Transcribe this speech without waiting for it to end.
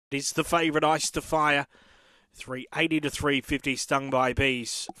It is the favourite, Ice to Fire. 380 to 350, Stung by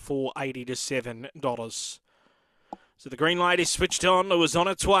Bees, $4.80 to $7. So the green light is switched on. It was on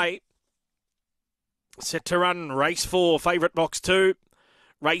its way. Set to run, race 4, favourite box 2.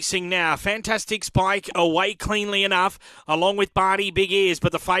 Racing now, Fantastic Spike, away cleanly enough, along with Barney Big Ears,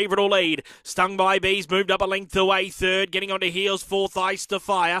 but the favourite will lead. Stung by Bees moved up a length away, third, getting onto heels, fourth, Ice to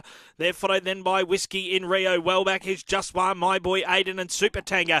Fire. They're followed then by Whiskey in Rio. Well back is Just One, My Boy Aiden and Super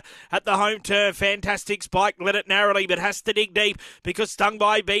Tanga. At the home turn, Fantastic Spike led it narrowly, but has to dig deep because Stung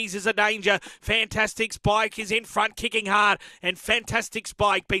by Bees is a danger. Fantastic Spike is in front, kicking hard, and Fantastic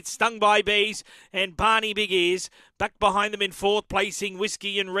Spike beats Stung by Bees and Barney Big Ears. Back behind them in fourth, placing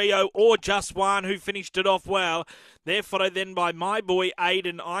Whiskey in Rio or Just One, who finished it off well. They're followed then by My Boy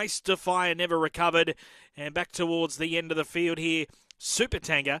Aiden, Ice to Fire, never recovered. And back towards the end of the field here, Super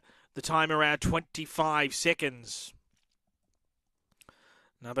Tanga, the time around 25 seconds.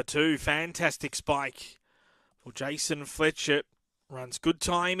 Number 2, Fantastic Spike. For Jason Fletcher, runs good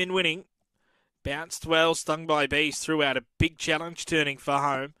time in winning. Bounced well, Stung by Bees, threw out a big challenge turning for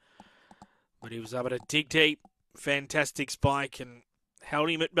home. But he was able to dig deep. Fantastic Spike and held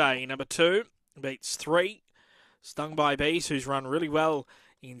him at bay. Number 2 beats 3, Stung by Bees, who's run really well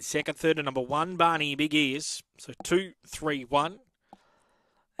in second, third, and number 1, Barney Big Ears. So 2, 3, 1.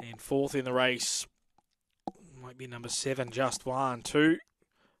 And fourth in the race might be number 7, Just One. 2,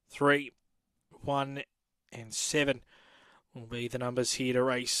 3, 1, and 7 will be the numbers here to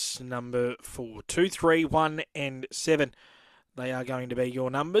race number 4. 2, 3, 1, and 7. They are going to be your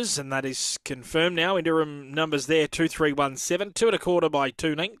numbers, and that is confirmed now. Interim numbers there, 2, 3, 1, 7. 2 1/4 by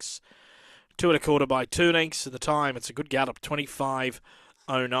 2 lengths. 2 1/4 by 2 lengths. At the time, it's a good gallop,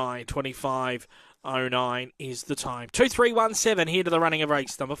 25.09. 25.09 is the time. 2, 3, 1, 7 here to the running of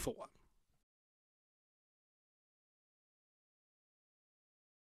race number 4.